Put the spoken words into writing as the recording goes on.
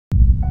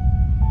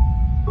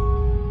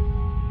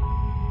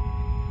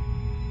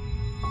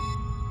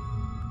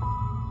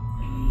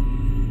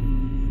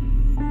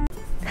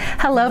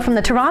Hello from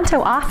the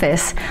Toronto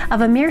office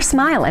of Amir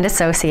Smile and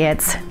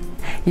Associates,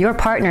 your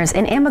partners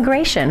in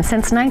immigration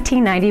since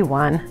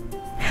 1991.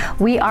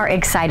 We are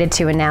excited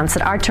to announce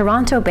that our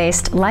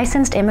Toronto-based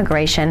licensed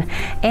immigration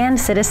and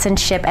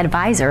citizenship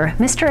advisor,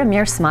 Mr.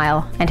 Amir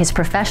Smile, and his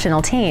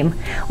professional team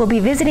will be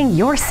visiting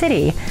your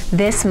city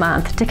this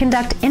month to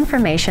conduct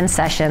information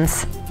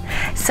sessions.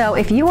 So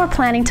if you are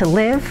planning to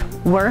live,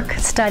 work,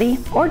 study,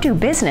 or do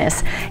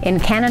business in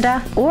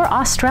Canada or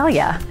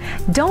Australia,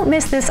 don't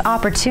miss this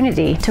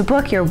opportunity to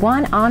book your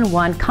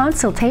one-on-one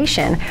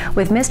consultation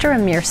with Mr.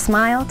 Amir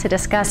Smile to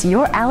discuss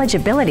your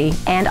eligibility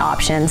and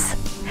options.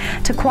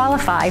 To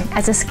qualify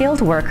as a skilled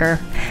worker,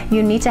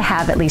 you need to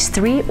have at least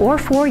 3 or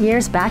 4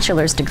 years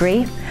bachelor's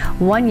degree,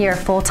 1 year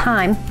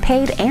full-time,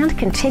 paid and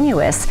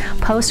continuous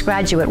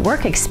postgraduate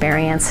work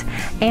experience,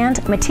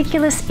 and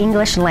meticulous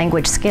English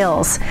language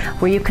skills,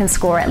 where you can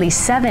score at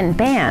least 7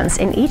 bands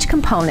in each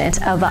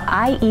component of the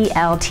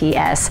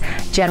IELTS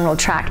General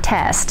Track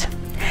Test.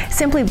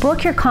 Simply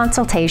book your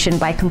consultation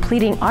by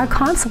completing our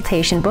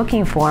consultation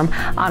booking form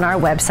on our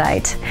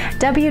website,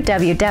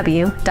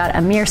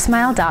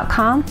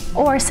 www.amirsmile.com,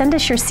 or send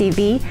us your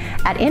CV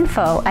at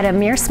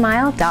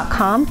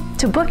info@amirsmile.com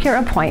to book your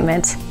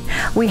appointment.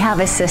 We have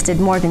assisted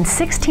more than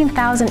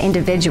 16,000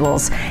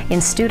 individuals in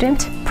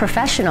student,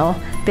 professional,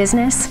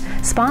 business,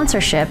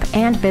 sponsorship,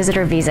 and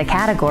visitor visa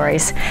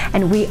categories,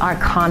 and we are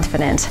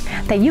confident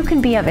that you can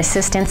be of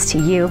assistance to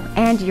you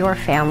and your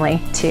family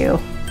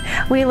too.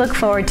 We look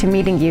forward to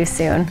meeting you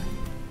soon.